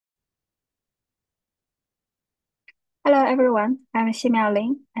Hello everyone, I'm Ximiao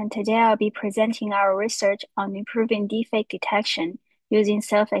Lin, and today I'll be presenting our research on improving deepfake detection using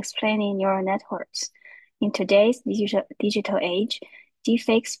self-explaining neural networks. In today's digital age,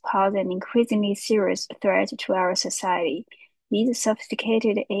 deepfakes pose an increasingly serious threat to our society. These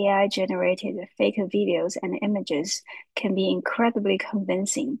sophisticated AI-generated fake videos and images can be incredibly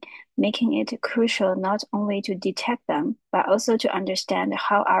convincing, making it crucial not only to detect them, but also to understand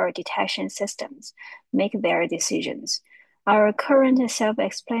how our detection systems make their decisions. Our current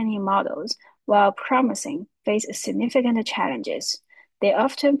self-explaining models, while promising, face significant challenges. They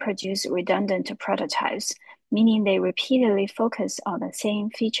often produce redundant prototypes, meaning they repeatedly focus on the same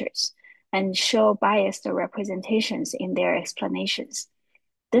features and show biased representations in their explanations.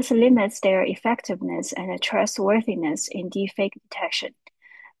 This limits their effectiveness and trustworthiness in deepfake detection.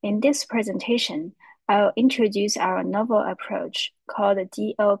 In this presentation, I'll introduce our novel approach called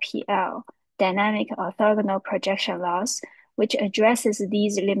DOPL, Dynamic Orthogonal Projection Loss, which addresses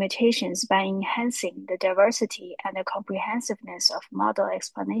these limitations by enhancing the diversity and the comprehensiveness of model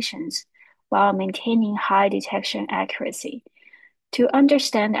explanations while maintaining high detection accuracy. To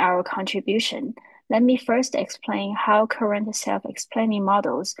understand our contribution, let me first explain how current self-explaining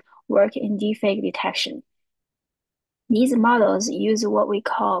models work in deepfake detection. These models use what we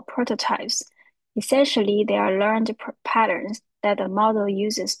call prototypes. Essentially, they are learned patterns that the model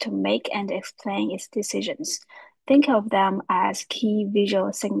uses to make and explain its decisions. Think of them as key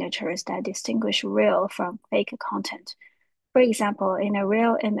visual signatures that distinguish real from fake content. For example, in a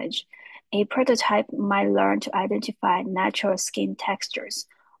real image, a prototype might learn to identify natural skin textures,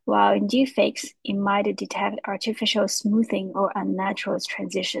 while in deepfakes, it might detect artificial smoothing or unnatural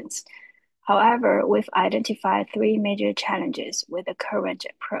transitions. However, we've identified three major challenges with the current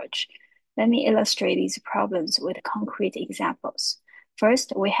approach. Let me illustrate these problems with concrete examples.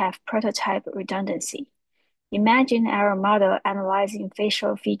 First, we have prototype redundancy. Imagine our model analyzing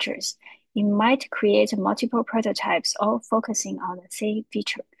facial features. It might create multiple prototypes all focusing on the same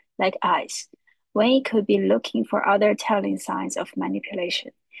feature, like eyes, when it could be looking for other telling signs of manipulation.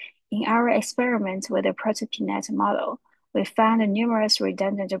 In our experiment with the protopinet model, we found numerous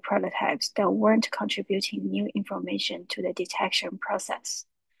redundant prototypes that weren't contributing new information to the detection process.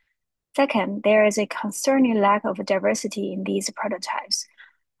 Second, there is a concerning lack of diversity in these prototypes.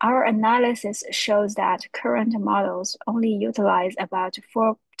 Our analysis shows that current models only utilize about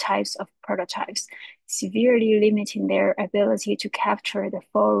four types of prototypes, severely limiting their ability to capture the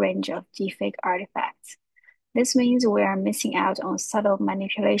full range of deepfake artifacts. This means we are missing out on subtle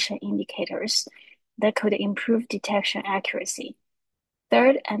manipulation indicators that could improve detection accuracy.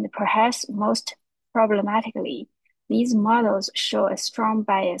 Third, and perhaps most problematically, these models show a strong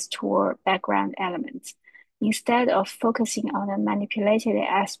bias toward background elements. Instead of focusing on the manipulated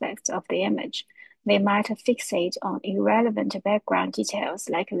aspects of the image, they might fixate on irrelevant background details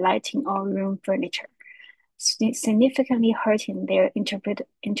like lighting or room furniture, significantly hurting their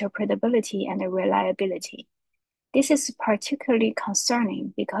interpretability and reliability. This is particularly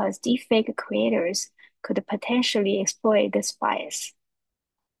concerning because deepfake creators could potentially exploit this bias.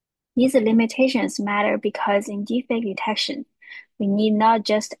 These limitations matter because in deepfake detection, we need not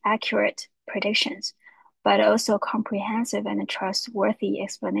just accurate predictions, but also comprehensive and trustworthy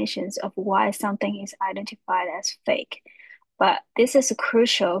explanations of why something is identified as fake. But this is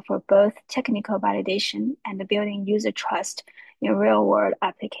crucial for both technical validation and building user trust in real-world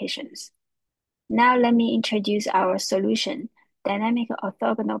applications. Now let me introduce our solution, Dynamic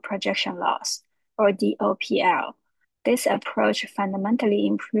Orthogonal Projection Loss, or DOPL. This approach fundamentally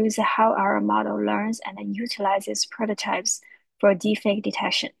improves how our model learns and utilizes prototypes for deepfake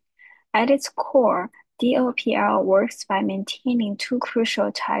detection. At its core, DOPL works by maintaining two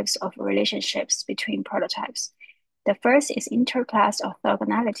crucial types of relationships between prototypes. The first is interclass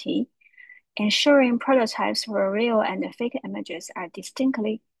orthogonality, ensuring prototypes for real and fake images are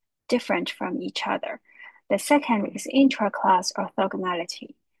distinctly different from each other. The second is intra-class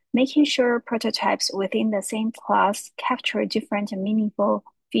orthogonality, making sure prototypes within the same class capture different meaningful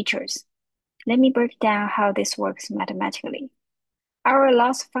features. Let me break down how this works mathematically. Our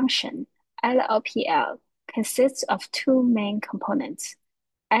loss function, LLPL, consists of two main components.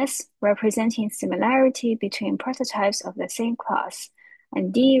 S representing similarity between prototypes of the same class,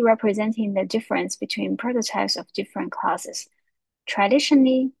 and D representing the difference between prototypes of different classes.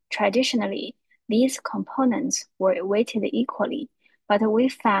 Traditionally, these components were weighted equally, but we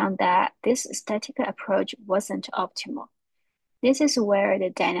found that this static approach wasn't optimal. This is where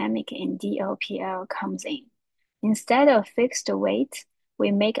the dynamic in DOPL comes in. Instead of fixed weights, we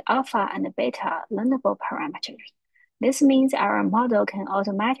make alpha and beta learnable parameters. This means our model can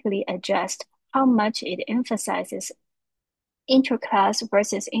automatically adjust how much it emphasizes interclass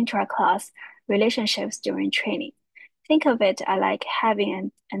versus intraclass relationships during training. Think of it like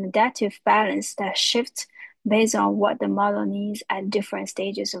having an adaptive balance that shifts based on what the model needs at different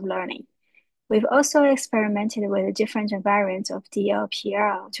stages of learning. We've also experimented with different variants of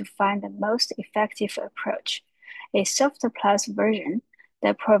DLPL to find the most effective approach. A soft plus version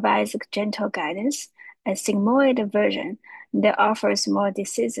that provides gentle guidance, a sigmoid version that offers more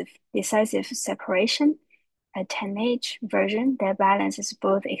decisive separation, a 10H version that balances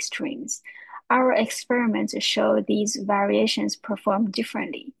both extremes. Our experiments show these variations perform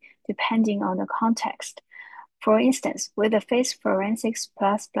differently depending on the context. For instance, with the face forensics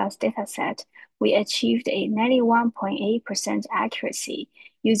plus dataset, we achieved a 91.8% accuracy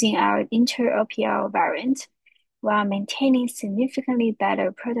using our inter-OPL variant while maintaining significantly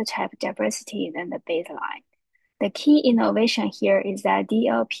better prototype diversity than the baseline. The key innovation here is that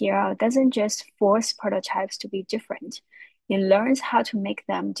DLPL doesn't just force prototypes to be different. It learns how to make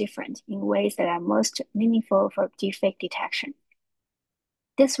them different in ways that are most meaningful for deepfake detection.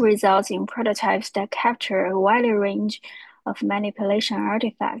 This results in prototypes that capture a wider range of manipulation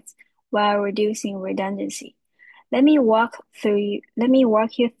artifacts while reducing redundancy. Let me walk you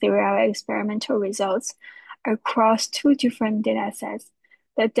through our experimental results across two different datasets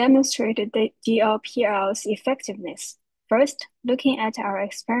that demonstrated the DLPL's effectiveness. First, looking at our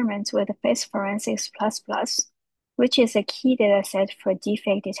experiments with Face Forensics Plus, which is a key dataset for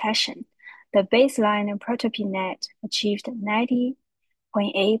deepfake detection. The baseline ProtoPNet achieved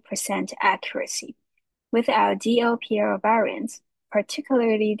 90.8% accuracy. With our DLPL variants,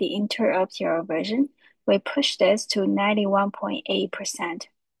 particularly the inter-OPL version, we pushed this to 91.8%,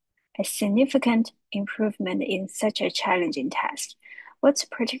 a significant improvement in such a challenging task. What's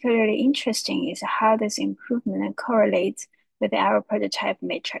particularly interesting is how this improvement correlates with our prototype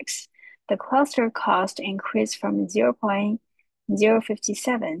matrix. The cluster cost increased from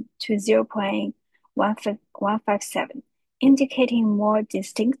 0.057 to 0.157, indicating more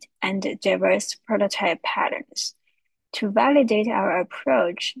distinct and diverse prototype patterns. To validate our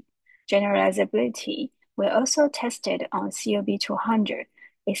approach generalizability, we also tested on COB200,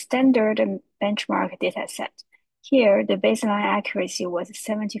 a standard benchmark dataset. Here, the baseline accuracy was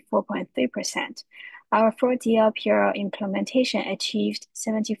 74.3%. Our full DLPL implementation achieved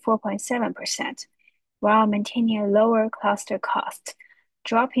 74.7%, while maintaining a lower cluster cost,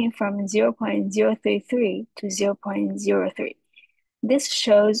 dropping from 0.033 to 0.03. This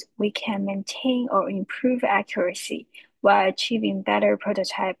shows we can maintain or improve accuracy while achieving better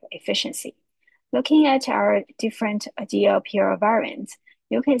prototype efficiency. Looking at our different DLPL variants,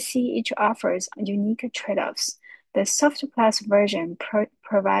 you can see each offers unique trade-offs. The Soft Plus version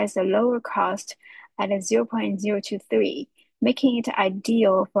provides a lower cost at 0.023, making it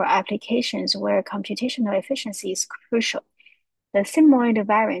ideal for applications where computational efficiency is crucial. The sigmoid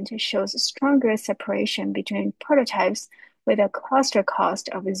variant shows stronger separation between prototypes with a cluster cost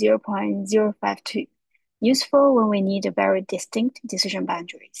of 0.052, useful when we need very distinct decision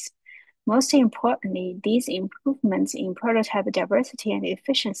boundaries. Most importantly, these improvements in prototype diversity and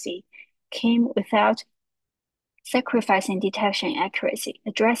efficiency came without sacrificing detection accuracy,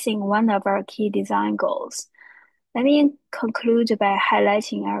 addressing one of our key design goals. Let me conclude by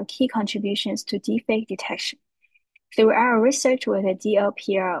highlighting our key contributions to deepfake detection. Through our research with the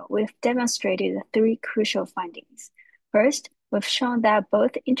DLPL, we've demonstrated three crucial findings. First, we've shown that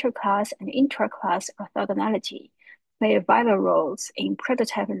both interclass and intraclass orthogonality play vital roles in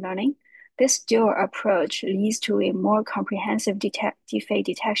prototype learning. This dual approach leads to a more comprehensive deepfake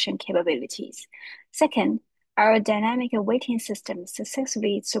detection capabilities. Second, our dynamic weighting system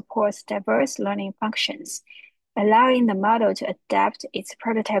successfully supports diverse learning functions, allowing the model to adapt its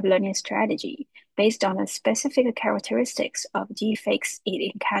prototype learning strategy based on the specific characteristics of deepfakes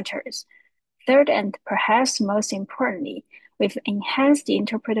it encounters. Third, and perhaps most importantly, we've enhanced the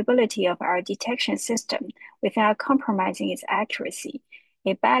interpretability of our detection system without compromising its accuracy,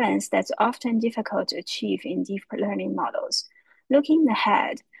 a balance that's often difficult to achieve in deep learning models. Looking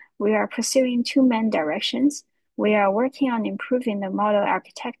ahead, we are pursuing two main directions. We are working on improving the model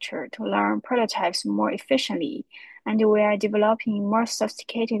architecture to learn prototypes more efficiently, and we are developing more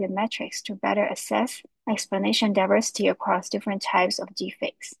sophisticated metrics to better assess explanation diversity across different types of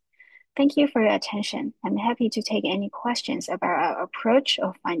deepfakes. Thank you for your attention. I'm happy to take any questions about our approach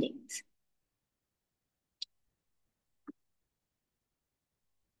or findings.